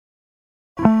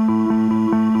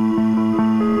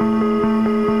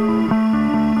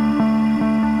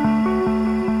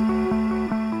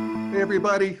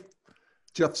everybody.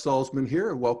 Jeff Salzman here,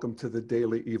 and welcome to the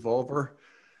Daily Evolver.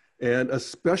 And a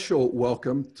special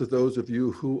welcome to those of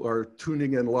you who are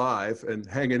tuning in live and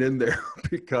hanging in there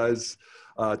because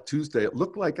Tuesday, it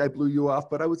looked like I blew you off,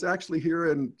 but I was actually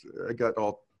here and I got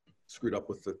all screwed up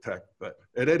with the tech. But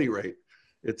at any rate,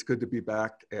 it's good to be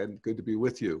back and good to be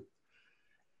with you.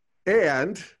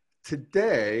 And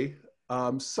today,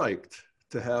 I'm psyched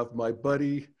to have my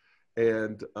buddy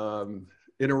and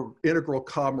integral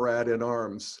comrade in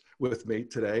arms with me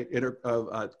today,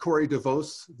 Corey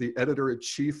DeVos, the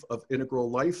editor-in-chief of Integral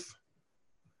Life.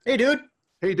 Hey, dude.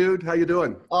 Hey, dude. How you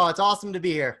doing? Oh, it's awesome to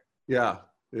be here. Yeah,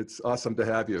 it's awesome to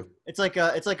have you. It's like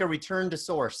a return to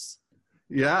source.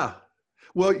 Yeah.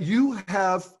 Well, you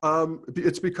have,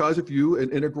 it's because of you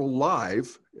and Integral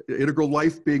Live, Integral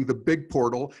Life being the big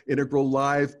portal, Integral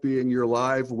Live being your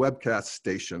live webcast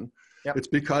station. Yep. It's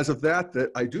because of that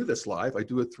that I do this live. I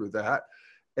do it through that.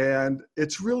 And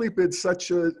it's really been such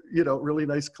a, really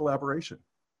nice collaboration.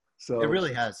 So it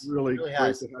really has. Really great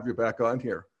to have you back on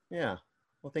here. Yeah.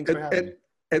 Well, thanks for having me.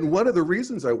 And one of the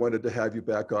reasons I wanted to have you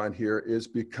back on here is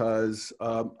because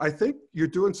I think you're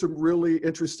doing some really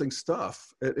interesting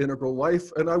stuff at Integral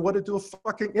Life, and I want to do a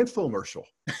fucking infomercial.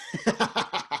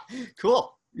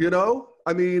 Cool.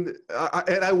 I mean,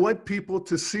 and I want people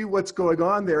to see what's going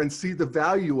on there and see the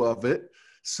value of it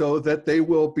so that they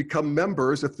will become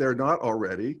members if they're not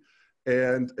already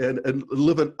and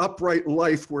live an upright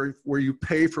life where you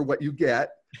pay for what you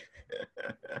get.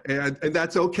 and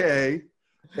that's okay.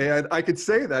 And I could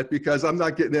say that because I'm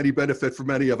not getting any benefit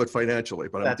from any of it financially,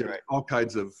 but I'm getting all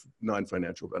kinds of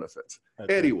non-financial benefits.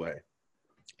 Anyway,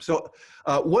 so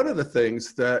one of the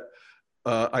things that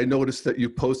I noticed that you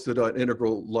posted on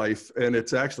Integral Life, and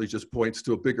it's actually just points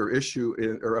to a bigger issue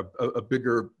or a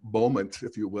bigger moment,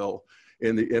 if you will,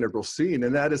 in the integral scene,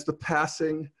 and that is the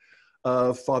passing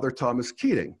of Father Thomas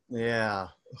Keating. Yeah.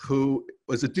 Who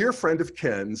was a dear friend of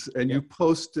Ken's, and you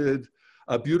posted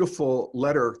a beautiful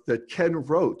letter that Ken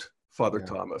wrote Father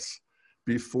Thomas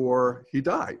before he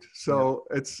died. So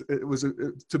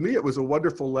to me, it was a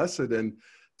wonderful lesson, and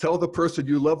tell the person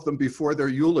you love them before their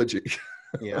eulogy.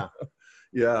 Yeah.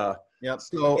 Yeah. Yep.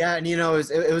 So, yeah, and it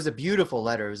was a beautiful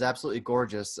letter. It was absolutely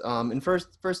gorgeous. And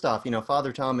first off,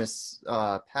 Father Thomas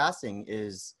passing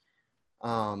is,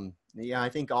 I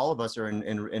think all of us are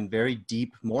in very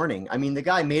deep mourning. I mean, the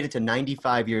guy made it to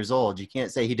 95 years old. You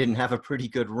can't say he didn't have a pretty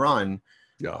good run.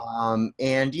 Yeah.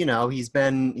 And he's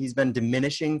been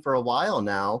diminishing for a while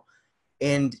now,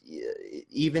 and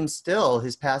even still,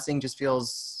 his passing just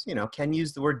feels, Ken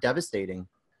used the word devastating.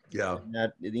 Yeah. And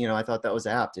that, I thought that was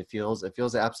apt. It feels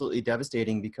absolutely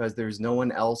devastating because there's no one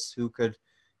else who could,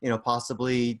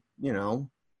 possibly,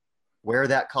 wear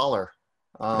that collar.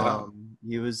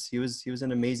 He was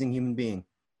an amazing human being.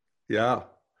 Yeah.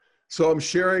 So I'm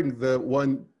sharing the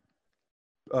one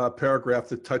paragraph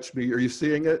that touched me. Are you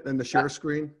seeing it in the share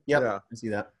screen? Yep. Yeah. I see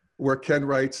that. Where Ken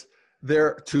writes,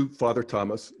 there to Father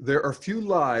Thomas, there are few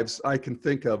lives I can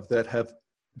think of that have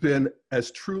been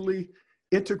as truly,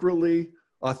 integrally,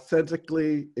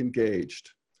 authentically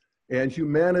engaged. And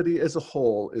humanity as a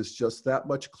whole is just that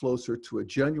much closer to a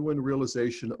genuine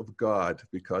realization of God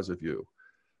because of you.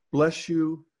 Bless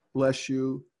you, bless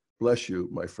you, bless you,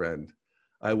 my friend.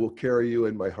 I will carry you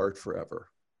in my heart forever.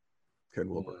 Ken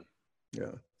Wilber.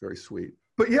 Yeah, very sweet.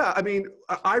 But yeah, I mean,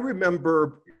 I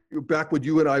remember back when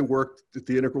you and I worked at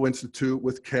the Integral Institute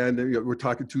with Ken, we're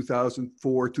talking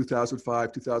 2004,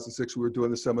 2005, 2006, we were doing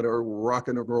the seminar,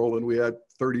 rocking and rolling. We had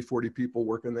 30, 40 people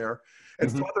working there. And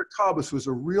Father Thomas was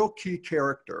a real key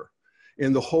character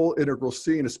in the whole integral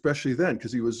scene, especially then,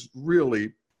 because he was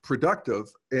really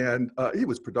productive, and he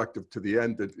was productive to the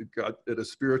end. It got in a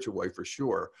spiritual way for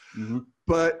sure.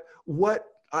 But what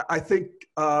I think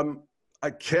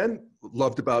Ken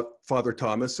loved about Father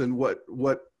Thomas and what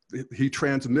he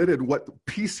transmitted, what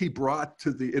piece he brought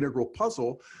to the integral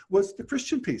puzzle was the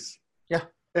Christian piece. Yeah.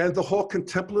 And the whole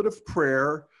contemplative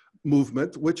prayer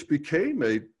movement, which became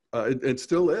and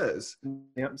still is.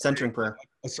 Centering prayer.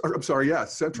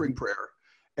 Centering prayer.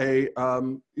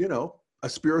 A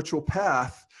spiritual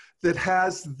path that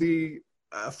has the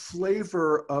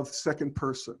flavor of second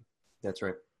person. That's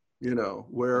right.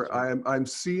 Where I'm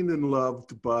seen and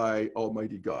loved by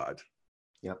Almighty God.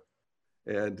 Yep.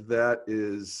 And that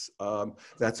is,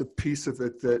 that's a piece of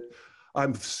it that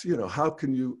how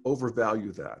can you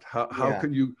overvalue that? How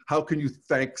can you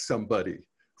thank somebody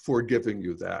for giving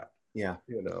you that? Yeah.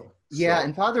 Yeah.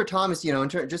 And Father Thomas,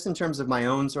 just in terms of my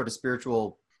own sort of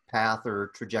spiritual path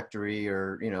or trajectory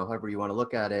or, however you want to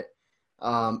look at it,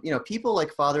 people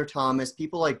like Father Thomas,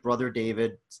 people like Brother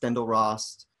David, Stendhal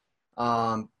Rost,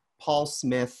 Paul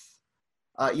Smith,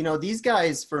 You know, these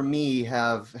guys for me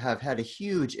have had a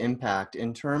huge impact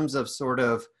in terms of sort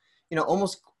of, you know,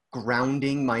 almost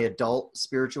grounding my adult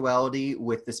spirituality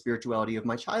with the spirituality of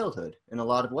my childhood in a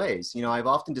lot of ways. You know, I've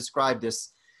often described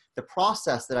this, the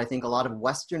process that I think a lot of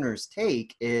Westerners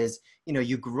take is, you know,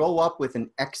 you grow up with an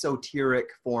exoteric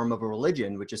form of a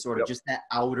religion, which is sort of just that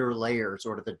outer layer,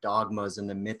 sort of the dogmas and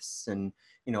the myths and,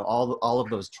 you know, all of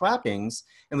those trappings.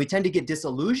 And we tend to get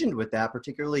disillusioned with that,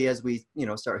 particularly as we, you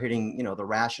know, start hitting, you know, the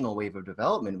rational wave of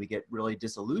development. We get really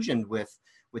disillusioned with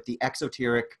the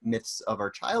exoteric myths of our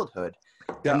childhood.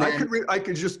 Yeah, And then, I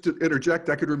could just interject.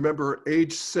 I could remember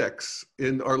age 6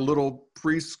 in our little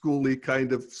preschool-y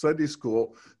kind of Sunday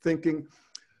school thinking,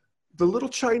 the little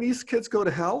Chinese kids go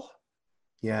to hell?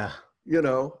 yeah. You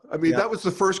know, I mean, that was the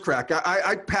first crack.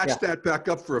 I patched that back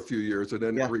up for a few years and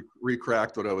then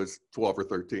re-cracked when I was 12 or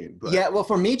 13. But. Yeah, well,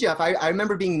 for me, Jeff, I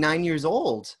remember being 9 years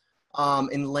old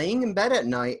and laying in bed at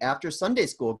night after Sunday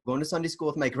school, going to Sunday school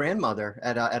with my grandmother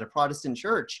at a Protestant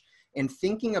church, and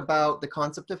thinking about the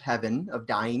concept of heaven, of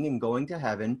dying and going to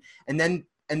heaven, and then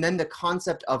the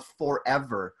concept of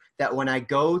forever, that when I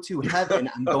go to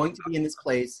heaven, I'm going to be in this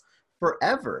place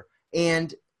forever.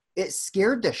 And it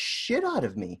scared the shit out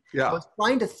of me. Yeah. I was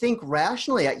trying to think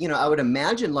rationally. You know, I would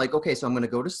imagine like, okay, so I'm going to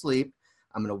go to sleep.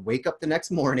 I'm going to wake up the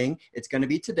next morning. It's going to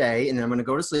be today. And then I'm going to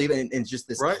go to sleep. And it's just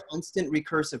this constant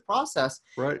recursive process.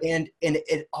 Right. And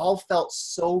it all felt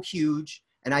so huge.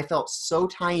 And I felt so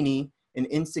tiny and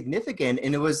insignificant.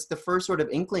 And it was the first sort of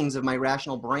inklings of my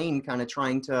rational brain kind of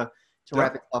trying to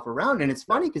wrap itself around. And it's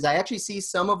funny because I actually see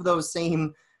some of those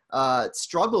same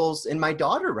struggles in my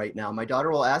daughter right now. My daughter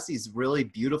will ask these really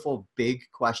beautiful, big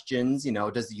questions. You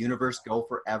know, does the universe go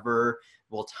forever?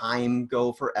 Will time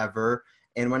go forever?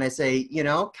 And when I say, you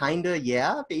know, kind of,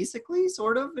 yeah, basically,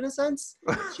 sort of, in a sense,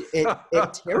 it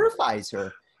terrifies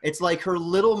her. It's like her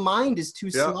little mind is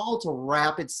too small to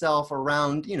wrap itself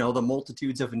around, you know, the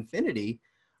multitudes of infinity.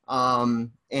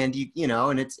 And you know,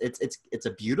 and it's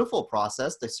a beautiful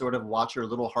process to sort of watch her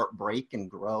little heart break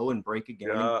and grow and break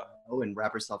again and grow and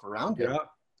wrap herself around it. Yeah.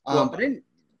 Well, but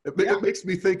it makes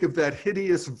me think of that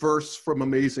hideous verse from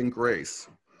Amazing Grace.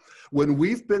 When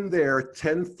we've been there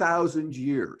 10,000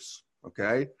 years,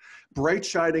 okay, bright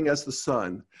shining as the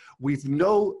sun, we've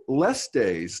no less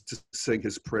days to sing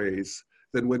his praise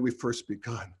than when we first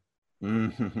begun.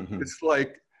 It's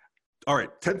like, all right,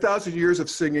 10,000 years of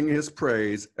singing his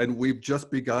praise, and we've just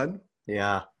begun?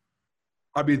 Yeah.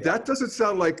 I mean, that doesn't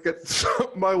sound like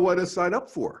something I want to sign up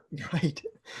for. Right.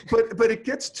 But it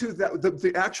gets to that,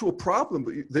 the actual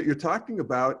problem that you're talking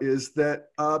about is that,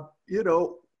 you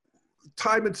know,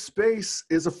 time and space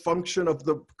is a function of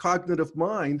the cognitive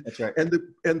mind. That's right.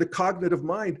 And the cognitive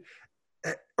mind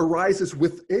arises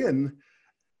within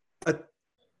a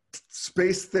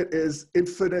space that is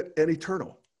infinite and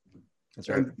eternal. That's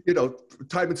right. And, you know,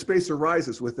 time and space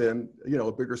arises within, you know,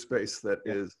 a bigger space that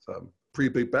is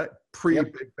pre-Big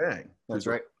Bang. That's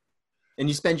right. And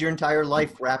you spend your entire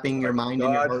life wrapping your mind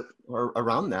and your heart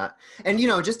around that. And, you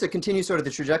know, just to continue sort of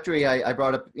the trajectory I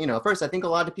brought up, you know, first, I think a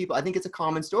lot of people, I think it's a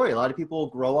common story. A lot of people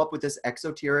grow up with this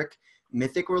exoteric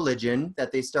mythic religion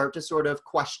that they start to sort of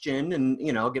question and,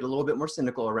 you know, get a little bit more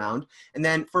cynical around. And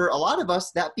then for a lot of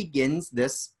us, that begins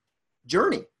this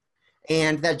journey.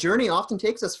 And that journey often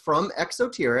takes us from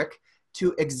exoteric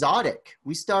to exotic.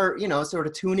 We start, you know, sort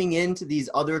of tuning into these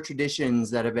other traditions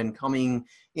that have been coming,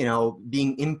 you know,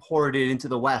 being imported into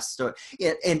the West,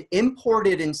 and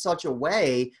imported in such a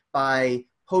way by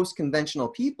post-conventional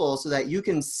people so that you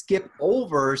can skip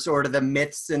over sort of the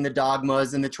myths and the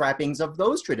dogmas and the trappings of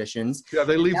those traditions. Yeah,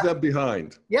 they leave them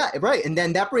behind. Yeah, right. And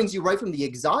then that brings you right from the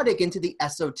exotic into the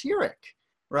esoteric.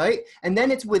 Right. And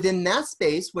then it's within that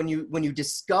space when you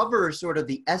discover sort of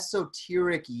the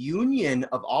esoteric union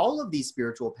of all of these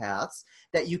spiritual paths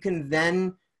that you can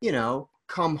then, you know,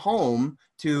 come home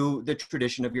to the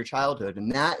tradition of your childhood.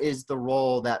 And that is the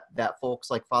role that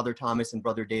folks like Father Thomas and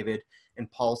Brother David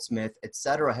and Paul Smith, et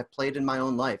cetera, have played in my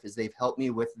own life, is they've helped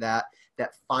me with that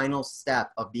final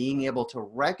step of being able to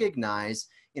recognize,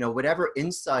 you know, whatever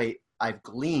insight I've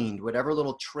gleaned, whatever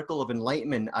little trickle of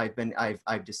enlightenment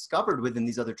I've discovered within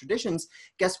these other traditions.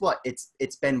 Guess what?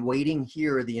 It's been waiting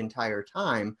here the entire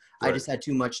time. Right. I just had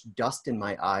too much dust in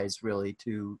my eyes, really,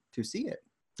 to see it.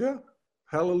 Yeah,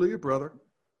 hallelujah, brother.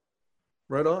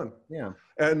 Right on. Yeah.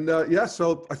 And yeah,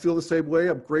 so I feel the same way.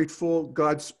 I'm grateful.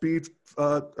 Godspeed,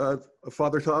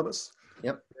 Father Thomas.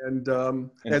 Yep. And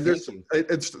there's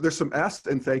some assets,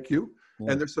 and thank you.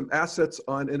 Yeah. And there's some assets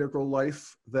on Integral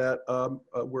Life that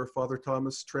where Father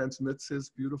Thomas transmits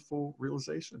his beautiful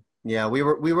realization. Yeah, we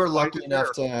were lucky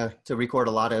enough to record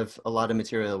a lot of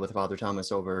material with Father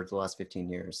Thomas over the last 15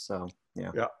 years. So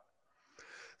yeah. Yeah.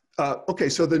 Okay,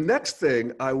 so the next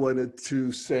thing I wanted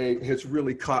to say has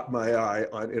really caught my eye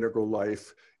on Integral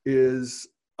Life is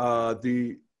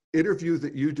the interview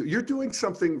that you do. You're doing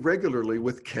something regularly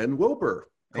with Ken Wilber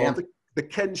called the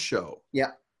Ken Show.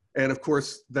 Yeah. And of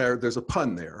course, there's a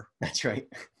pun there. That's right.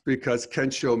 Because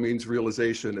Ken Show means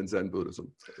realization in Zen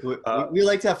Buddhism. We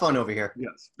like to have fun over here.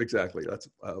 Yes, exactly. That's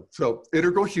so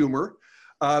integral humor.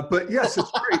 But yes,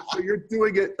 it's great. So you're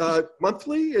doing it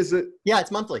monthly, is it? Yeah,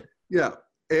 it's monthly. Yeah.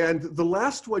 And the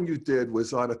last one you did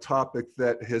was on a topic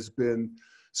that has been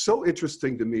so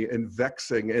interesting to me and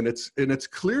vexing, and it's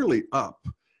clearly up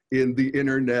in the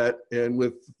internet and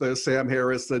with the Sam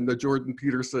Harris and the Jordan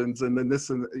Petersons and then this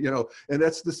and and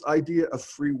that's this idea of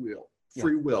free will.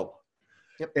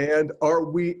 Yep. And are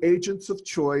we agents of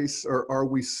choice or are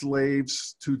we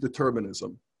slaves to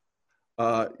determinism?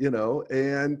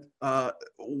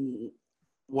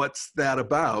 What's that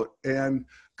about? And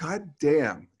God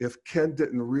damn, if Ken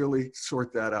didn't really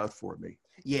sort that out for me.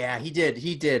 Yeah, he did.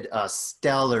 He did a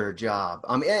stellar job.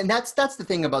 And that's the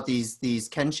thing about these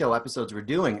Ken Show episodes we're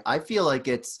doing. I feel like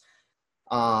it's,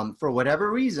 for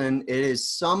whatever reason, it is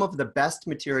some of the best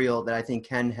material that I think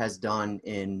Ken has done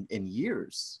in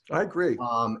years. I agree.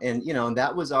 And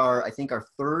that was I think our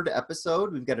third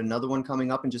episode. We've got another one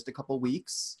coming up in just a couple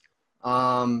weeks.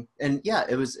 And yeah,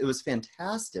 it was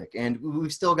fantastic. And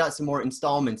we've still got some more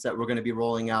installments that we're going to be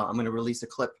rolling out. I'm going to release a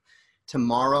clip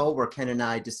tomorrow where Ken and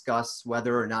I discuss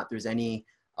whether or not there's any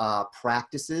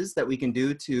practices that we can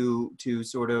do to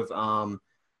sort of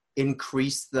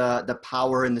increase the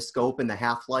power and the scope and the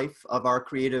half-life of our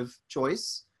creative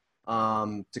choice,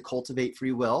 to cultivate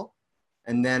free will.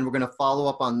 And then we're going to follow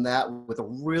up on that with a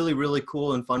really, really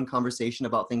cool and fun conversation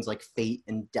about things like fate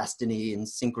and destiny and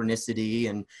synchronicity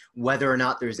and whether or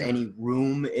not there's any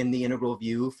room in the integral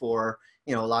view for,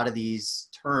 a lot of these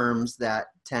terms that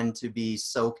tend to be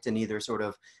soaked in either sort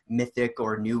of mythic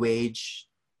or new age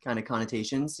kind of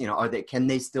connotations. Can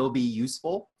they still be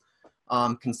useful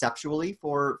conceptually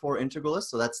for integralists?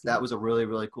 So that was a really,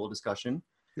 really cool discussion.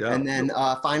 Yeah. And then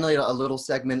finally, a little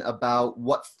segment about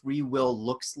what free will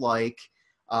looks like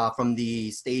from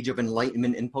the stage of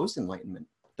enlightenment and post-enlightenment.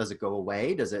 Does it go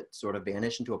away? Does it sort of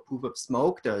vanish into a poof of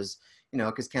smoke? Because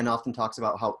Ken often talks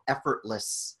about how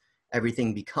effortless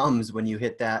everything becomes when you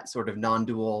hit that sort of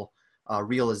non-dual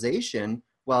realization.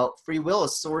 Well, free will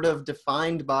is sort of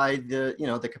defined by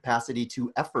the capacity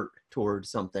to effort towards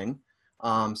something.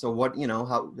 So what,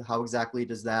 how exactly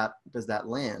does that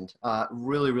land?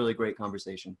 Really, really great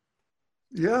conversation.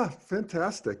 Yeah,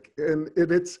 fantastic. And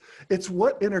it's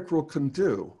what integral can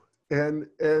do. And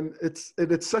it's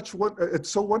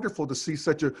so wonderful to see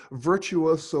such a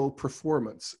virtuoso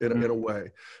performance in a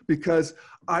way, because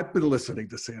I've been listening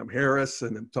to Sam Harris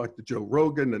and I'm talking to Joe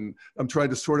Rogan and I'm trying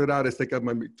to sort it out. I think I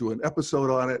might do an episode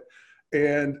on it.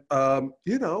 And,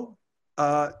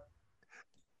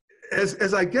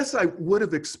 as I guess I would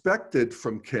have expected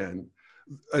from Ken,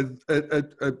 an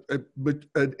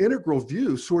integral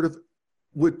view sort of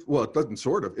it doesn't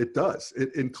sort of, it does.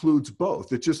 It includes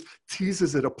both. It just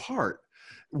teases it apart.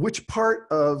 Which part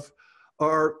of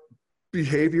our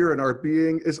behavior and our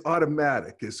being is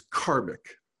automatic, is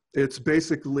karmic. It's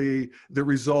basically the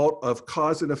result of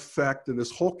cause and effect, and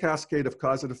this whole cascade of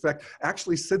cause and effect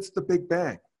actually since the Big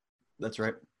Bang. That's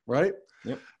right. Right?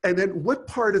 Yep. And then what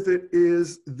part of it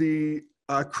is the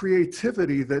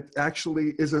creativity that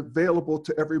actually is available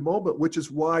to every moment, which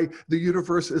is why the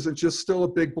universe isn't just still a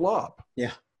big blob.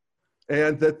 Yeah.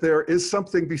 And that there is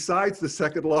something besides the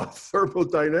second law of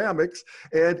thermodynamics.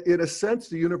 And in a sense,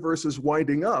 the universe is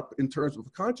winding up in terms of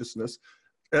consciousness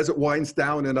as it winds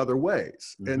down in other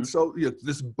ways. Mm-hmm. And so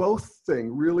this both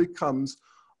thing really comes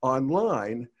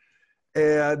online,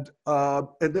 and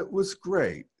it was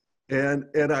great. And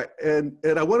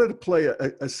I wanted to play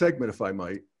a segment, if I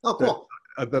might. Oh, cool.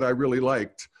 That I really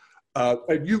liked.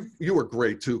 And you were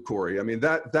great too, Corey. I mean,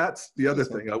 that's the other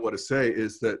thing I want to say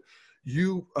is that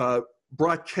you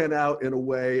brought Ken out in a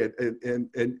way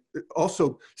and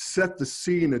also set the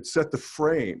scene and set the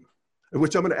frame,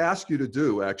 which I'm going to ask you to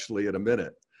do actually in a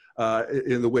minute,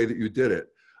 in the way that you did it.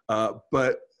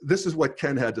 But this is what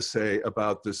Ken had to say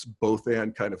about this both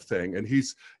and kind of thing. And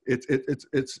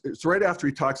it's right after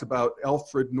he talks about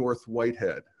Alfred North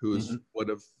Whitehead, who's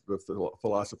one of the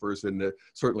philosophers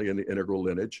certainly in the integral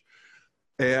lineage.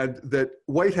 And that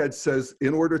Whitehead says,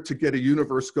 in order to get a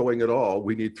universe going at all,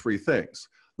 we need three things: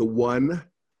 the one,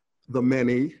 the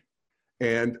many,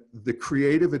 and the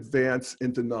creative advance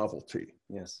into novelty.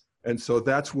 Yes. And so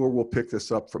that's where we'll pick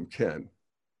this up from Ken.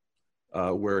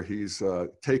 Where he's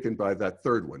taken by that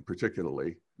third one,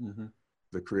 particularly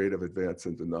the creative advance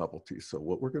into novelty. So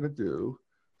what we're going to do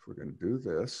is we're going to do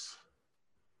this.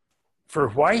 for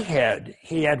Whitehead,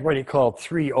 he had what he called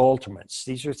three ultimates.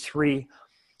 These are three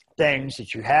things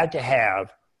that you had to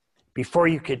have before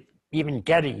you could even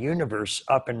get a universe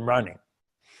up and running.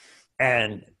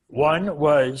 And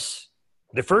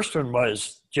the first one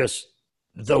was just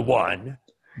the one.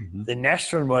 Mm-hmm. The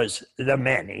next one was the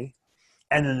many.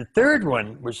 And then the third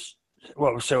one was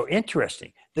what was so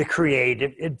interesting, the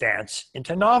creative advance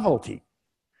into novelty.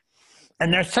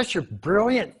 And that's such a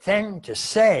brilliant thing to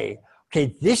say,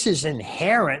 okay, this is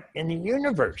inherent in the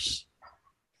universe.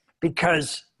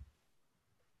 Because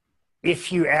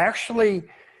if you actually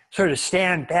sort of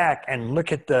stand back and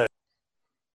look at the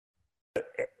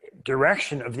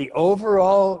direction of the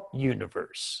overall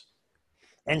universe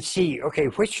and see, okay,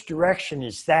 which direction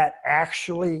is that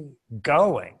actually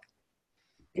going?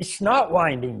 It's not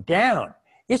winding down,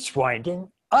 it's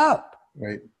winding up.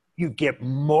 Right. You get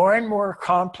more and more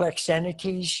complex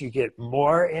entities, you get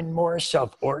more and more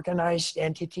self-organized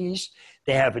entities.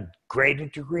 They have a greater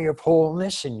degree of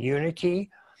wholeness and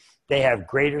unity. They have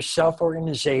greater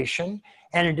self-organization,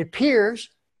 and it appears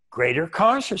greater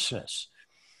consciousness.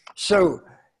 So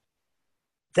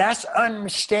that's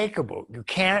unmistakable. You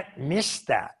can't miss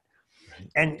that.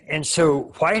 And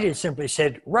so Whitehead simply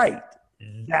said, right,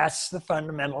 that's the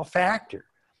fundamental factor.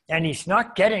 And he's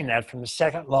not getting that from the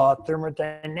second law of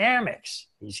thermodynamics.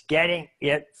 He's getting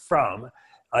it from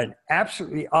an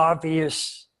absolutely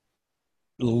obvious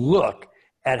look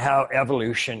at how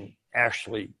evolution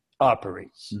actually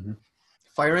operates. Mm-hmm.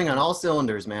 Firing on all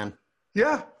cylinders, man.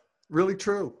 Yeah, really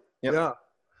true. Yep. Yeah.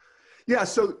 Yeah,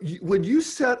 so when you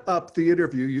set up the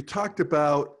interview, you talked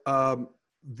about how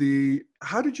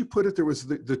did you put it? There was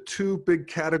the two big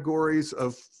categories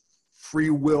of free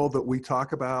will that we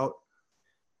talk about.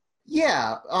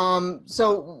 Yeah.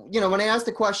 So, when I asked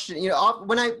the question,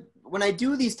 when I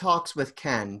do these talks with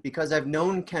Ken, because I've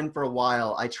known Ken for a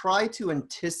while, I try to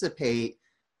anticipate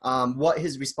what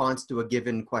his response to a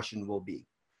given question will be.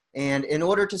 And in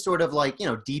order to sort of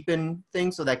deepen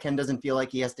things so that Ken doesn't feel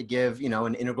like he has to give,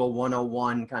 an integral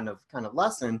 101 kind of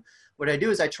lesson, what I do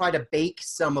is I try to bake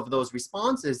some of those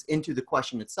responses into the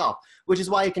question itself, which is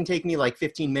why it can take me like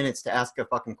 15 minutes to ask a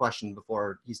fucking question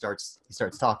before he starts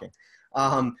talking.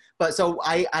 But so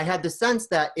I had the sense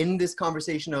that in this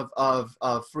conversation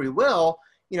of free will,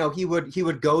 he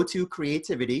would go to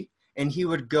creativity, and he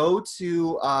would go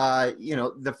to,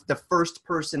 the first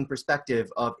person perspective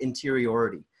of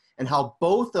interiority, and how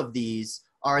both of these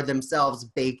are themselves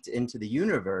baked into the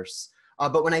universe.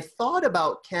 But when I thought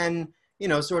about Ken,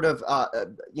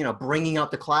 bringing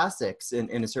out the classics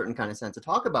in a certain kind of sense to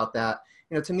talk about that,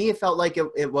 to me, it felt like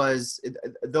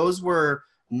those were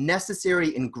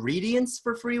necessary ingredients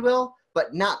for free will,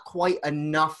 but not quite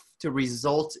enough to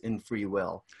result in free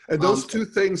will. And those two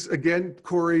things, again,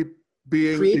 Corey,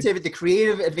 being creativity, the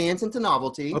creative advance into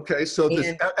novelty. Okay, so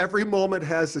every moment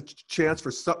has a chance for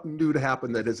something new to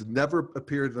happen that has never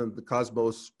appeared in the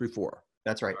cosmos before.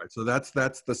 That's right. So that's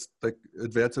the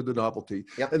advance into novelty.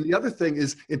 Yep. And the other thing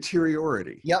is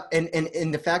interiority. Yep,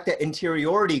 and the fact that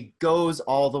interiority goes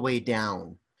all the way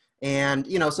down. And,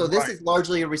 so this is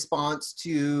largely a response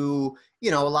to,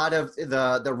 a lot of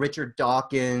the Richard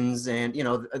Dawkins and,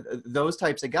 those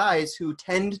types of guys who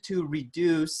tend to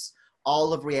reduce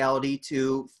all of reality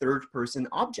to third-person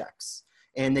objects.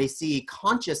 And they see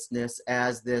consciousness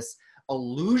as this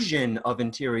illusion of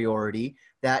interiority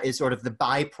that is sort of the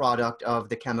byproduct of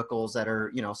the chemicals that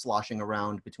are, sloshing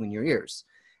around between your ears.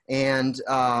 And,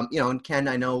 and Ken,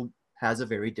 I know, has a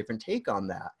very different take on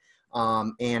that.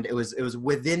 And it was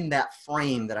within that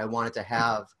frame that I wanted to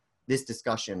have this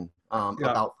discussion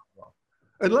about.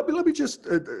 And let me just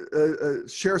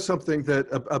share something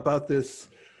about this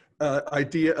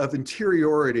idea of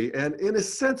interiority, and in a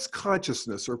sense,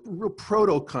 consciousness, or real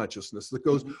proto-consciousness that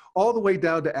goes all the way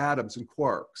down to atoms and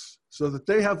quarks, so that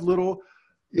they have little,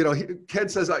 Ken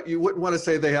says you wouldn't want to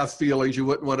say they have feelings, you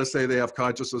wouldn't want to say they have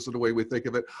consciousness in the way we think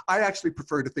of it. I actually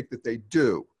prefer to think that they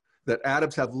do. That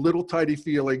atoms have little tiny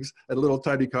feelings and little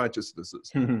tiny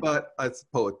consciousnesses, but it's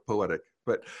poetic.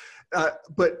 But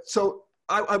so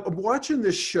I'm watching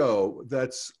this show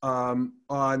that's on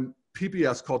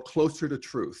PBS called Closer to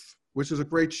Truth, which is a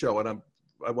great show, and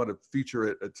I want to feature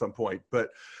it at some point. But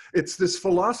it's this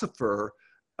philosopher,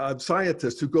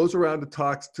 scientist, who goes around and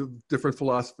talks to different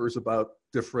philosophers about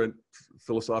different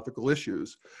philosophical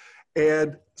issues.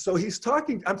 And so he's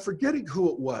talking, I'm forgetting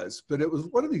who it was, but it was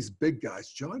one of these big guys,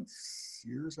 John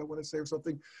Sears, I want to say, or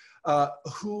something,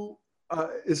 who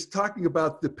is talking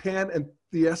about the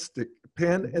panentheistic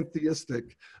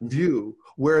view,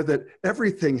 where that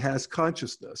everything has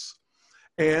consciousness.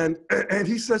 And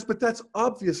he says, but that's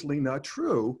obviously not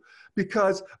true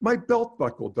because my belt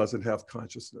buckle doesn't have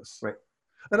consciousness. Right.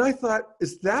 And I thought,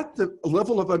 is that the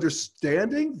level of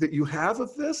understanding that you have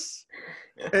of this?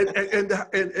 And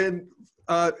the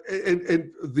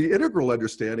integral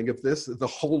understanding of this, the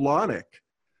holonic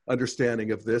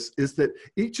understanding of this, is that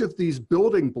each of these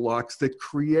building blocks that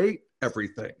create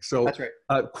everything. So that's right.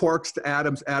 Quarks to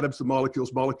atoms, atoms to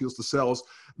molecules, molecules to cells.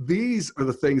 These are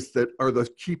the things that are the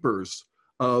keepers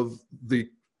of the,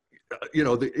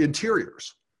 the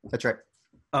interiors. That's right.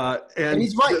 And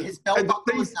he's right. His belt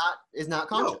buckle is not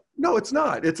conscious. No, it's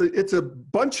not. It's a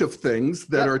bunch of things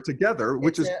that are together,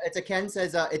 which Ken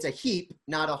says it's a heap,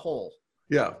 not a whole.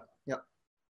 Yeah. Yep.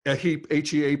 A heap,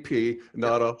 HEAP,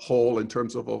 not a whole in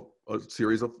terms of a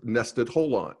series of nested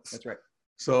holons. That's right.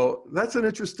 So that's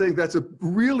a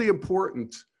really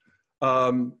important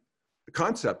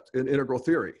concept in integral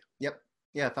theory. Yep.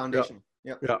 Yeah. Foundation.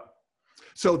 Yep. Yeah.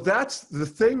 So that's the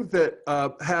thing that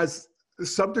has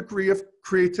some degree of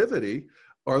creativity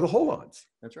are the holons.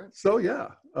 That's right. So yeah,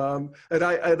 and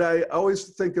I always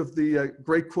think of the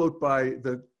great quote by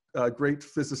the great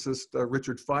physicist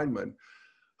Richard Feynman,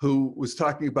 who was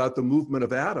talking about the movement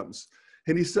of atoms,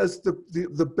 and he says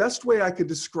the best way I could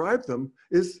describe them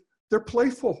is they're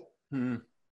playful.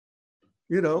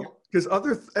 Because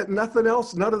nothing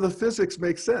else, none of the physics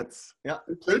makes sense. Yeah,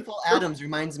 playful atoms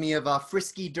reminds me of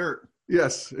frisky dirt.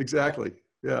 Yes, exactly.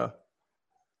 Yeah.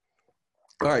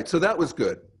 All right, so that was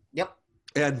good. Yep.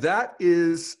 And that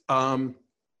is,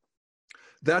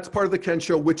 that's part of the Ken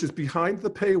Show, which is behind the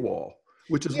paywall,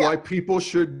 which is why people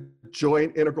should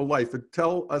join Integral Life. And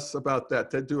tell us about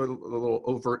that. Ted, do a little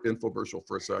overt infomercial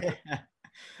for a second.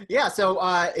 Yeah, so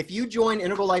if you join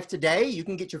Integral Life today, you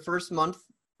can get your first month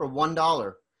for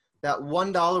 $1. That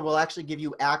 $1 will actually give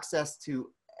you access to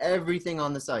everything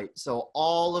on the site. So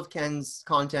all of Ken's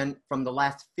content from the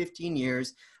last 15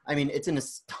 years. I mean, it's an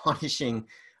astonishing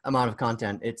amount of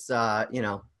content. It's, I'll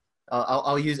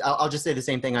just say the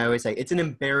same thing I always say. It's an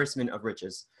embarrassment of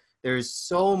riches. There's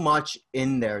so much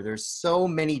in there. There's so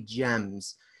many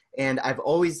gems. And I've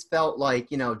always felt like,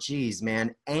 geez,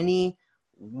 man, any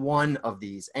one of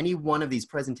these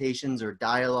presentations or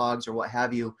dialogues or what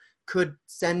have you could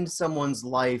send someone's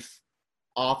life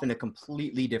off in a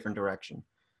completely different direction.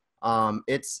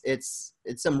 It's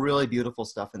some really beautiful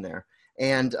stuff in there.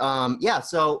 And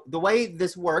so the way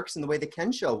this works and the way the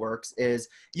Ken Show works is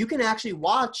you can actually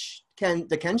watch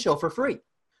the Ken Show for free.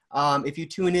 If you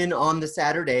tune in on the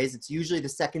Saturdays, it's usually the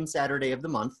second Saturday of the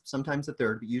month, sometimes the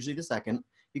third, but usually the second.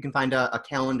 You can find a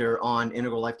calendar on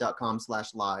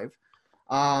integrallife.com/live.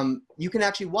 You can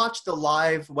actually watch the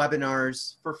live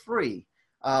webinars for free.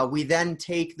 We then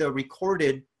take the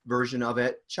recorded version of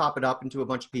it, chop it up into a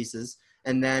bunch of pieces,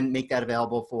 and then make that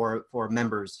available for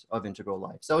members of Integral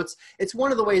Life. So it's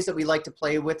one of the ways that we like to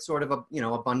play with sort of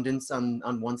abundance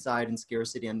on one side and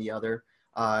scarcity on the other.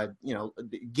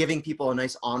 Giving people a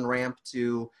nice on-ramp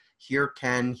to hear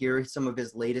some of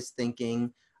his latest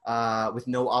thinking with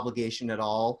no obligation at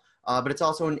all. But it's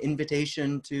also an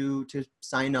invitation to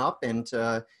sign up and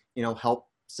to help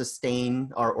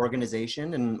sustain our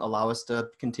organization and allow us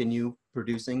to continue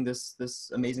producing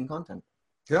this amazing content.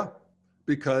 Yeah.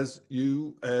 Because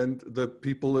you and the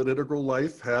people at Integral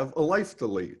Life have a life to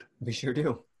lead. We sure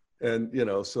do. And,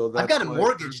 so that's I've got a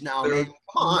mortgage now, man. Come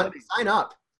on, sign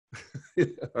up.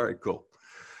 All right, cool.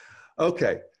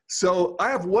 Okay. So I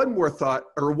have one more thought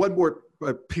or one more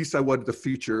piece I wanted to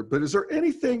feature, but is there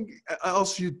anything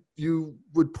else you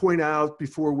would point out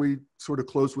before we sort of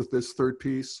close with this third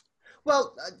piece?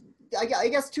 Well, I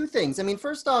guess two things. I mean,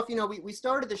 first off, we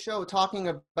started the show talking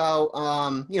about,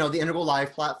 the Integral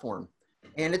Live platform.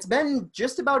 And it's been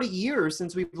just about a year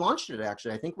since we've launched it,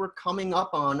 actually. I think we're coming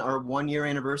up on our 1-year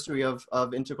anniversary of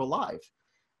Integral Live.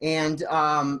 And,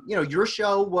 your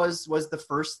show was the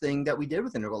first thing that we did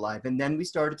with Integral Live. And then we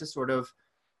started to sort of,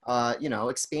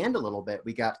 expand a little bit.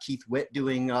 We got Keith Witt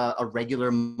doing a regular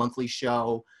monthly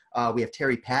show. We have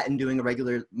Terry Patton doing a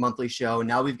regular monthly show.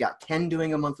 Now we've got Ken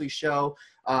doing a monthly show.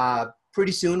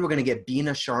 Pretty soon we're going to get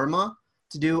Beena Sharma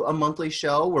to do a monthly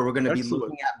show where we're going to be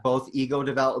looking at both ego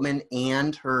development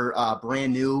and her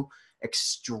brand new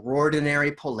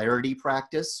extraordinary polarity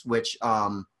practice, which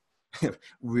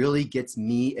really gets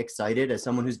me excited as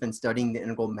someone who's been studying the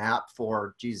integral map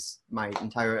for, my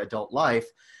entire adult life.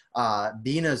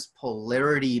 Beena's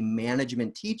polarity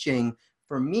management teaching,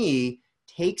 for me,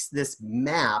 takes this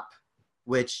map,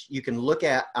 which you can look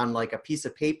at on like a piece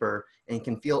of paper and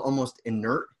can feel almost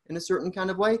inert in a certain kind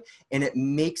of way, and it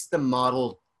makes the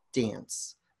model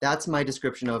dance. That's my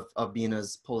description of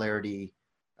Beena's polarity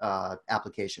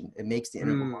application. It makes the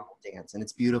integral model dance, and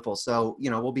it's beautiful. So, you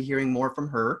know, we'll be hearing more from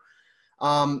her.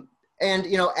 And,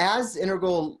 you know, as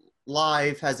Integral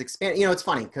Live has expanded, you know, it's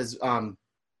funny because I'm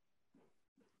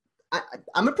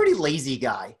a pretty lazy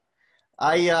guy.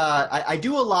 I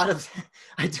do a lot of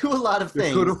things.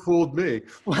 You could have fooled me.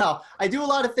 Well, I do a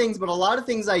lot of things, but a lot of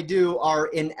things I do are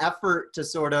in effort to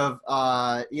sort of,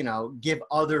 you know, give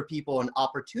other people an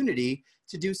opportunity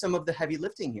to do some of the heavy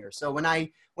lifting here. So when I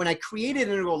created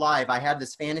Integral Live, I had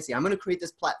this fantasy. I'm going to create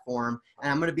this platform,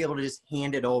 and I'm going to be able to just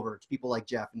hand it over to people like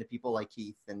Jeff and to people like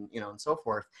Keith, and, you know, and so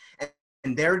forth.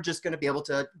 And they're just going to be able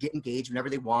to get engaged whenever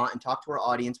they want and talk to our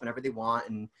audience whenever they want,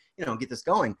 and, you know, get this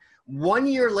going. 1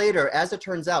 year later, as it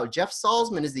turns out, Jeff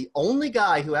Salzman is the only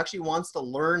guy who actually wants to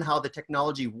learn how the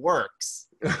technology works,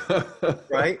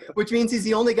 right? Which means he's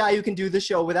the only guy who can do the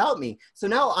show without me. So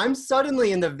now I'm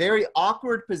suddenly in the very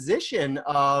awkward position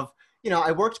of, you know,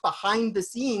 I worked behind the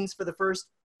scenes for the first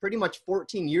pretty much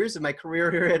 14 years of my career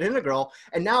here at Integral,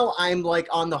 and now I'm like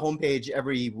on the homepage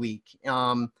every week.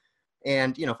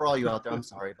 And, you know, for all you out there, I'm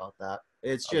sorry about that.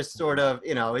 It's just sort of,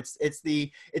 you know, it's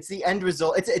the end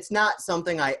result. It's not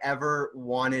something I ever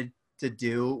wanted to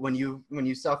do. When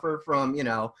you suffer from, you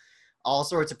know, all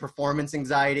sorts of performance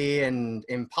anxiety and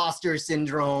imposter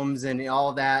syndromes and all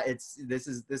of that,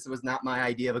 this was not my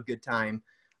idea of a good time.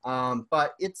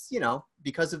 But it's, you know,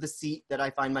 because of the seat that I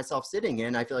find myself sitting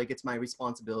in, I feel like it's my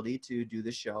responsibility to do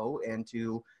the show and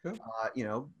to, you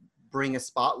know, bring a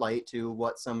spotlight to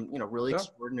what some, you know, really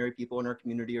extraordinary people in our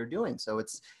community are doing. So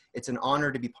it's an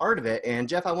honor to be part of it. And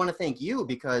Jeff, I want to thank you,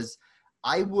 because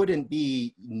I wouldn't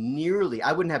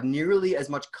have nearly as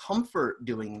much comfort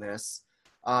doing this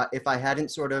if I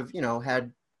hadn't sort of, you know,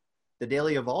 had the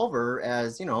Daily Evolver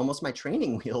as, you know, almost my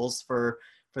training wheels for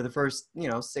the first, you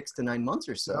know, 6 to 9 months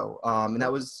or so. And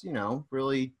that was, you know,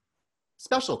 really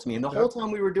special to me. And the whole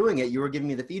time we were doing it, you were giving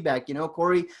me the feedback, you know,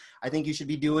 Corey, I think you should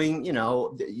be doing, you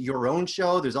know, your own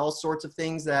show. There's all sorts of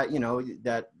things that, you know,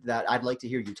 that I'd like to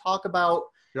hear you talk about.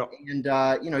 And,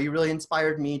 you know, you really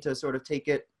inspired me to sort of take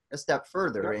it a step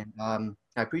further. And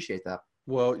I appreciate that.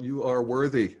 Well, you are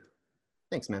worthy.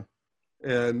 Thanks, man.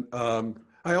 And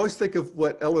I always think of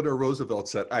what Eleanor Roosevelt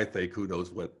said. I think, who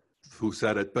knows who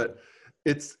said it, but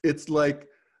it's like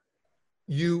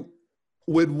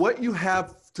when what you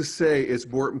have to say is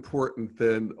more important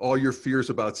than all your fears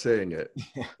about saying it,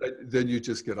 then you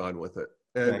just get on with it.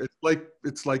 And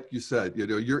it's like you said, you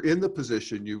know, you're in the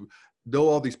position, you know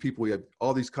all these people, you have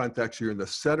all these contacts, you're in the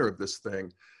center of this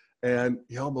thing, and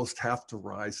you almost have to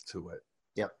rise to it.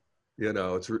 You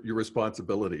know, it's your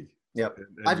responsibility. And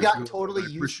I've gotten totally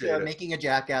used to making a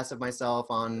jackass of myself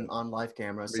on live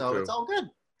camera, so it's all good.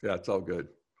 Yeah, it's all good.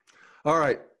 All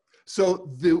right. So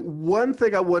the one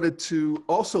thing I wanted to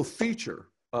also feature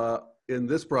in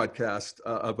this broadcast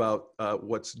about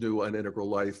what's new on Integral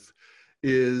Life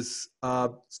is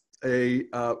a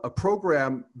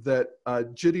program that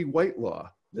Ginny Whitelaw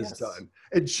has done.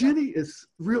 And Ginny is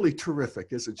really terrific,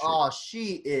 isn't she? Oh,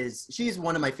 she's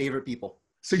one of my favorite people.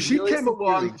 So she came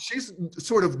along, she's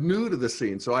sort of new to the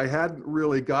scene, so I hadn't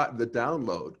really gotten the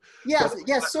download.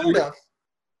 Yes, sort of.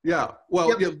 Yeah,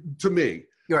 well, yeah, to me.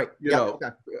 You're right. You know,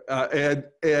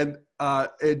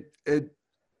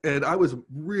 and I was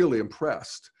really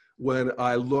impressed when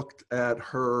I looked at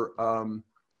her.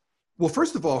 Well,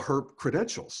 first of all, her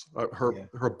credentials,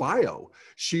 her bio.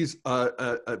 She's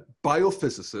a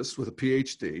biophysicist with a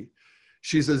PhD.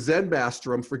 She's a Zen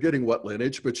Master. I'm forgetting what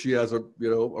lineage, but she has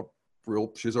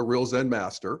she's a real Zen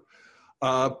Master.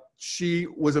 She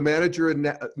was a manager in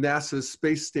NASA's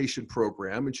space station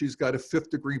program, and she's got a 5th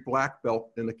degree black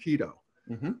belt in Akido.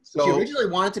 So she originally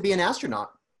wanted to be an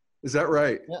astronaut. Is that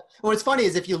right? Yeah. What's funny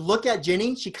is if you look at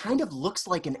Ginny, she kind of looks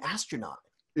like an astronaut.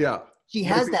 Yeah. She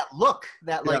has that look,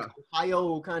 that like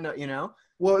Ohio kind of, you know.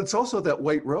 Well, it's also that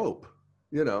white robe,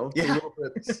 you know, a little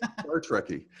bit Star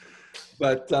Trek-y.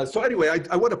 But so anyway,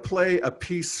 I want to play a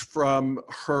piece from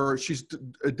her. She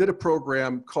did a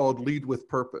program called Lead with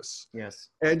Purpose. Yes.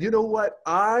 And you know what?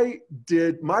 My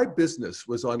business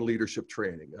was on leadership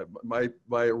training. My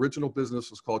original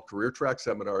business was called Career Track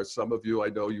Seminars. Some of you, I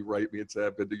know you write me and say,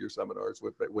 I've been to your seminars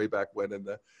way back when in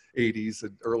the 80s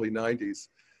and early 90s.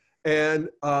 And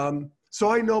so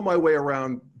I know my way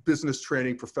around business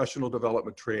training, professional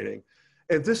development training.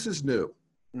 And this is new.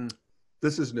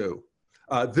 This is new.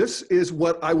 This is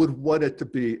what I would want it to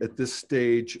be at this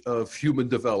stage of human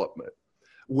development,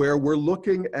 where we're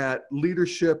looking at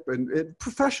leadership and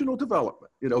professional development,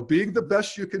 you know, being the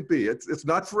best you can be. It's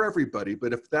not for everybody,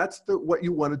 but if that's what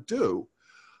you want to do,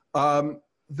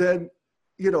 then,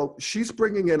 you know, she's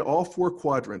bringing in all four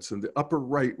quadrants, in the upper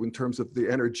right in terms of the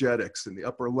energetics, and the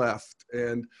upper left,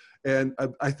 and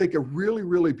I think a really,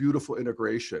 really beautiful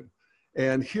integration.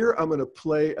 And here I'm going to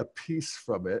play a piece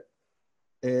from it.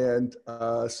 And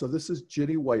so this is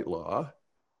Ginny Whitelaw,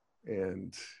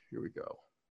 and here we go.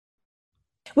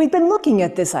 We've been looking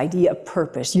at this idea of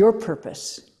purpose, your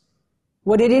purpose,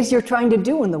 what it is you're trying to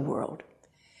do in the world.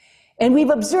 And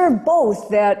we've observed both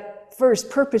that, first,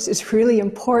 purpose is really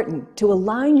important to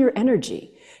align your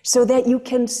energy so that you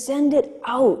can send it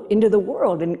out into the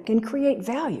world and can create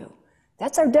value.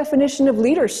 That's our definition of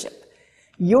leadership,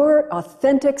 your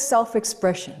authentic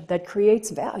self-expression that creates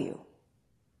value.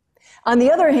 On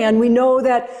the other hand, we know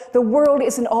that the world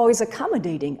isn't always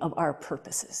accommodating of our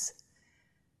purposes.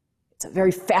 It's a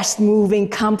very fast-moving,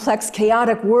 complex,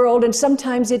 chaotic world, and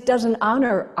sometimes it doesn't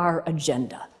honor our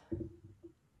agenda.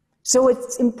 So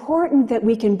it's important that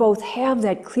we can both have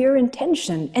that clear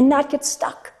intention and not get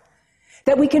stuck,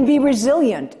 that we can be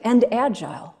resilient and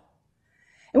agile.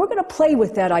 And we're going to play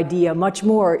with that idea much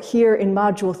more here in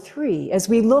Module 3 as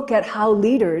we look at how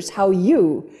leaders, how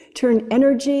you turn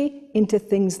energy into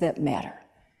things that matter.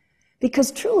 Because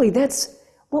truly, that's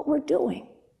what we're doing.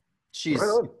 She's,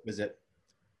 is it?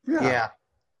 Yeah.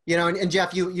 You know, and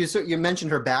Jeff, you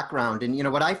mentioned her background, and you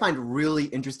know what I find really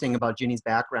interesting about Ginny's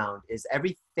background is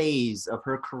every phase of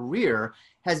her career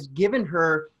has given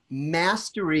her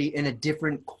mastery in a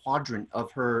different quadrant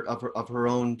of her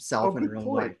own self and her own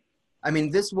life. I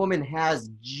mean, this woman has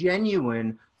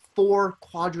genuine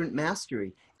 4-quadrant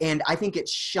mastery, and I think it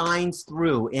shines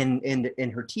through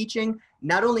in her teaching,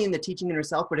 not only in the teaching in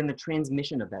herself, but in the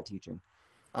transmission of that teaching.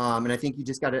 And I think you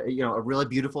just got a really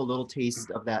beautiful little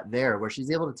taste of that there, where she's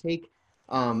able to take,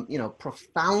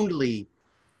 profoundly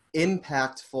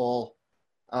impactful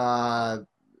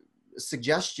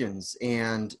suggestions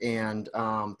and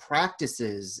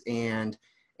practices and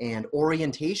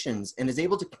orientations, and is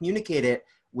able to communicate it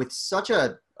with such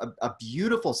a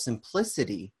beautiful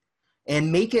simplicity and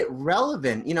make it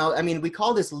relevant. You know, I mean, we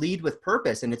call this Lead with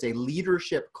Purpose, and it's a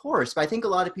leadership course, but I think a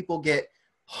lot of people get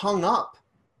hung up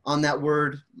on that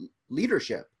word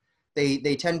leadership. They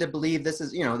tend to believe this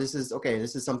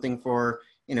is something for,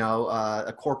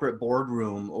 a corporate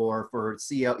boardroom, or for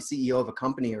CEO of a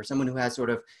company, or someone who has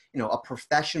sort of, a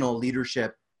professional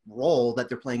leadership role that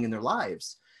they're playing in their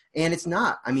lives. And it's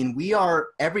not. I mean,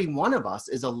 every one of us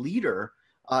is a leader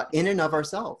in and of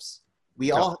ourselves.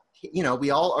 We all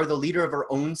are the leader of our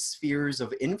own spheres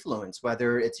of influence,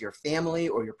 whether it's your family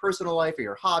or your personal life or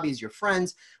your hobbies, your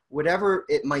friends, whatever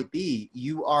it might be.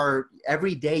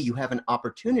 Every day you have an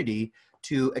opportunity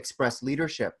to express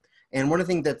leadership. And one of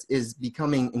the things that is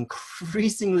becoming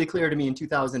increasingly clear to me in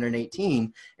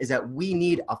 2018 is that we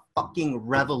need a fucking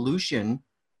revolution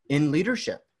in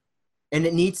leadership. And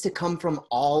it needs to come from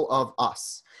all of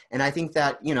us. And I think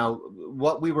that,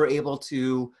 what we were able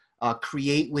to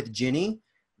create with Ginny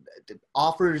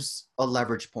offers a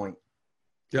leverage point.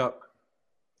 Yeah,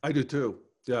 I do too.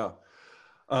 Yeah.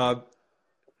 The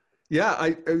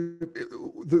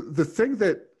thing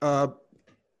that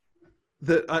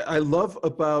I love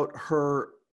about her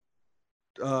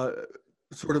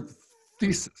sort of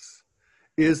thesis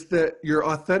is that your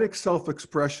authentic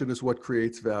self-expression is what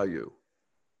creates value.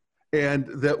 And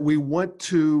that we want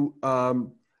to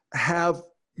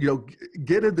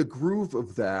get in the groove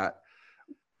of that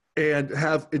and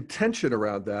have intention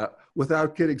around that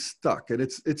without getting stuck. And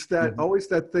it's that always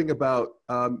that thing about,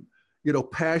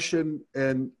 passion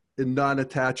and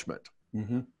non-attachment,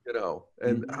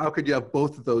 and how could you have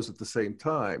both of those at the same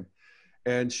time?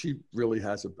 And she really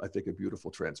has, I think, a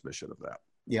beautiful transmission of that.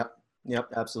 Yep,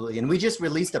 absolutely. And we just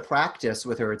released a practice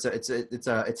with her. It's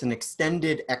an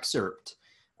extended excerpt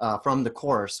from the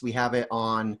course. We have it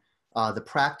on the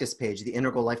practice page, the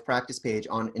Integral Life practice page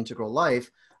on Integral Life,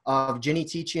 of Ginny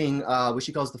teaching what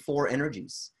she calls the 4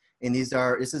 energies. And this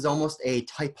is almost a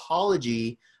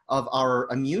typology of our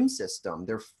immune system.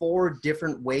 There are 4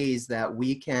 different ways that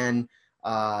we can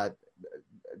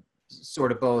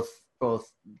sort of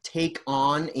both take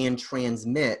on and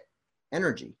transmit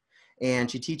energy. And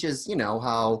she teaches,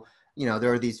 how,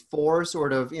 there are these 4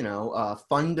 sort of,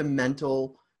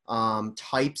 fundamental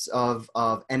types of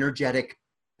energetic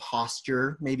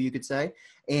posture, maybe you could say.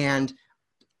 And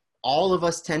all of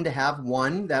us tend to have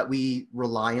one that we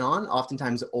rely on,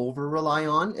 oftentimes over-rely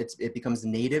on. It becomes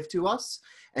native to us.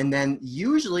 And then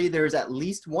usually there's at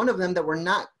least one of them that we're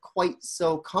not quite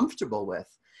so comfortable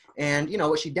with. And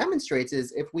what she demonstrates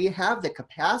is if we have the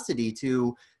capacity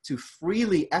to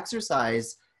freely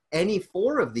exercise any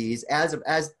 4 of these as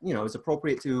is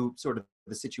appropriate to sort of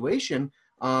the situation,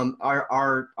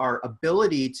 our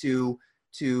ability to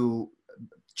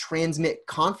transmit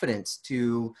confidence,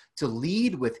 to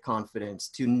lead with confidence,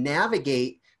 to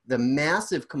navigate the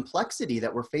massive complexity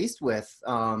that we're faced with,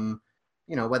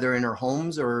 you know, whether in our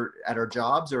homes or at our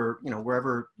jobs or, you know,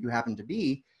 wherever you happen to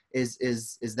be,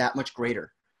 is that much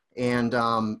greater. And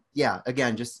yeah,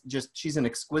 again, just she's an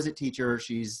exquisite teacher.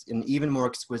 She's an even more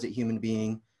exquisite human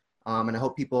being. And I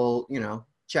hope people, you know,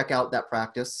 check out that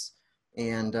practice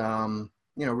and,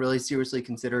 you know, really seriously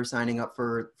consider signing up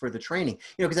for the training.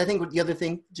 You know, because I think the other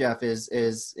thing, Jeff,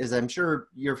 is I'm sure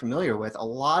you're familiar with, a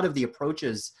lot of the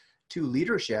approaches to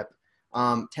leadership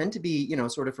tend to be, you know,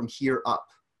 sort of from here up.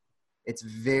 It's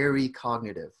very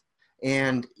cognitive.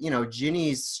 And, you know,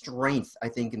 Ginny's strength, I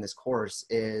think, in this course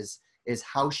is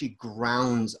how she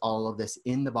grounds all of this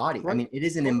in the body. Right. I mean, it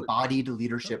is an embodied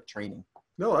leadership training.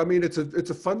 No, I mean, it's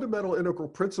a fundamental integral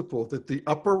principle that the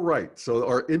upper right, so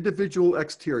our individual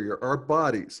exterior, our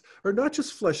bodies, are not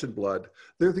just flesh and blood.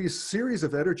 They're these series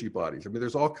of energy bodies. I mean,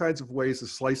 there's all kinds of ways of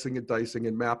slicing and dicing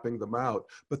and mapping them out,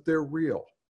 but they're real.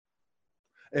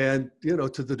 And, you know,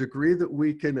 to the degree that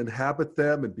we can inhabit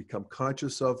them and become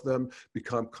conscious of them,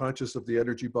 become conscious of the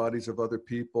energy bodies of other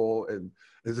people, and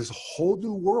there's a whole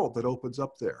new world that opens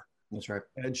up there. That's right.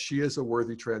 And she is a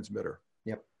worthy transmitter.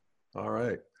 Yep. All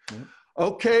right. Yep.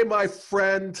 Okay, my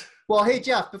friend. Well, hey,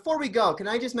 Jeff, before we go, can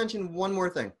I just mention one more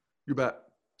thing? You bet.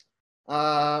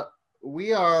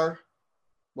 We are,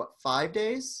 what, 5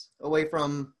 days away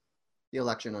from the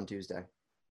election on Tuesday.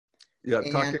 Yeah,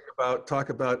 talk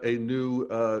about a new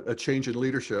a change in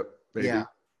leadership, maybe. Yeah,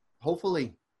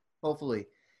 hopefully.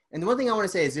 And the one thing I want to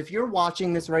say is, if you're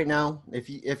watching this right now,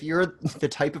 if you're the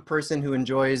type of person who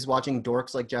enjoys watching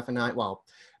dorks like Jeff and I, well,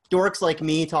 dorks like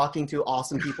me talking to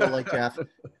awesome people like Jeff,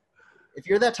 if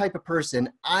you're that type of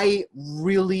person, I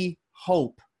really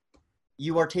hope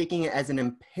you are taking it as an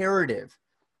imperative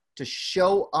to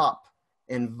show up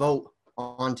and vote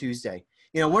on Tuesday.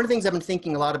 You know, one of the things I've been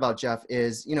thinking a lot about, Jeff,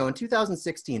 is, you know, in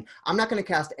 2016, I'm not going to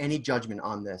cast any judgment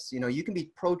on this. You know, you can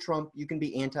be pro-Trump, you can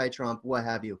be anti-Trump, what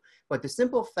have you. But the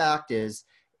simple fact is,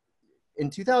 in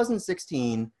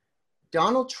 2016,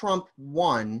 Donald Trump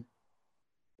won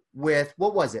with,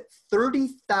 what was it,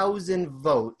 30,000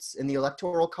 votes in the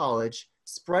Electoral College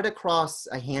spread across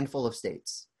a handful of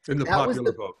states. In the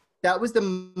popular vote. That was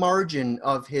the margin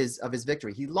of his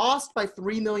victory. He lost by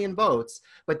 3 million votes,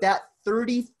 but that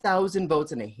 30,000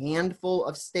 votes in a handful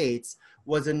of states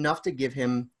was enough to give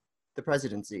him the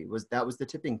presidency. That was the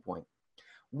tipping point.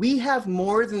 We have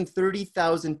more than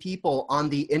 30,000 people on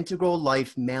the Integral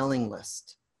Life mailing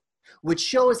list, which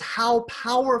shows how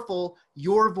powerful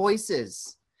your voice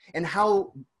is and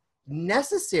how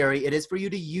necessary it is for you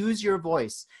to use your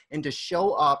voice and to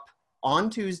show up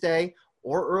on Tuesday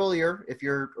or earlier if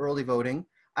you're early voting.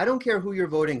 I don't care who you're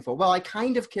voting for. Well, I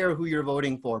kind of care who you're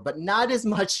voting for, but not as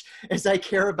much as I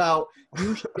care about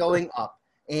you showing up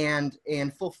and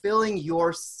fulfilling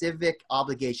your civic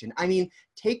obligation. I mean,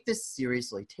 take this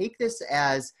seriously. Take this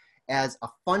as a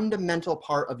fundamental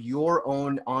part of your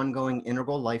own ongoing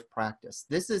integral life practice.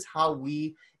 This is how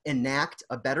we enact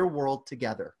a better world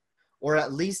together, or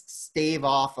at least stave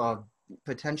off a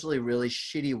potentially really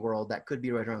shitty world that could be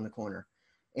right around the corner.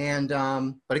 And,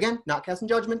 but again, not casting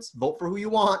judgments, vote for who you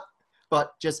want,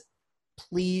 but just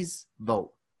please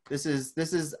vote. This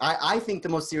is, I think, the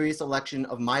most serious election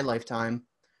of my lifetime.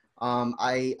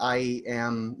 I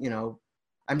am, you know,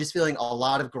 I'm just feeling a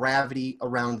lot of gravity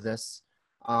around this.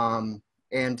 And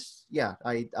yeah,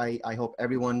 I hope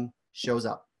everyone shows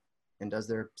up and does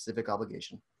their civic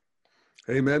obligation.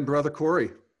 Amen, Brother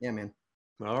Corey. Yeah, man.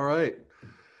 All right.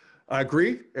 I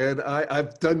agree. And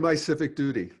I've done my civic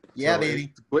duty. Yeah, so baby.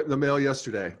 It went in the mail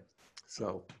yesterday.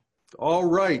 So, all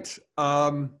right.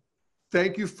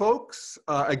 Thank you, folks.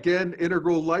 Again,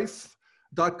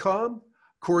 integrallife.com.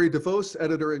 Corey DeVos,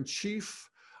 editor-in-chief.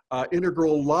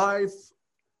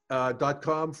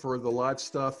 integrallive.com for the live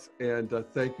stuff. And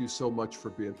thank you so much for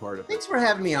being part of it. Thanks for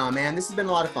having me on, man. This has been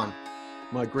a lot of fun.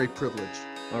 My great privilege.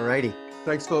 All righty.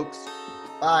 Thanks, folks.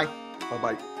 Bye.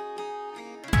 Bye-bye.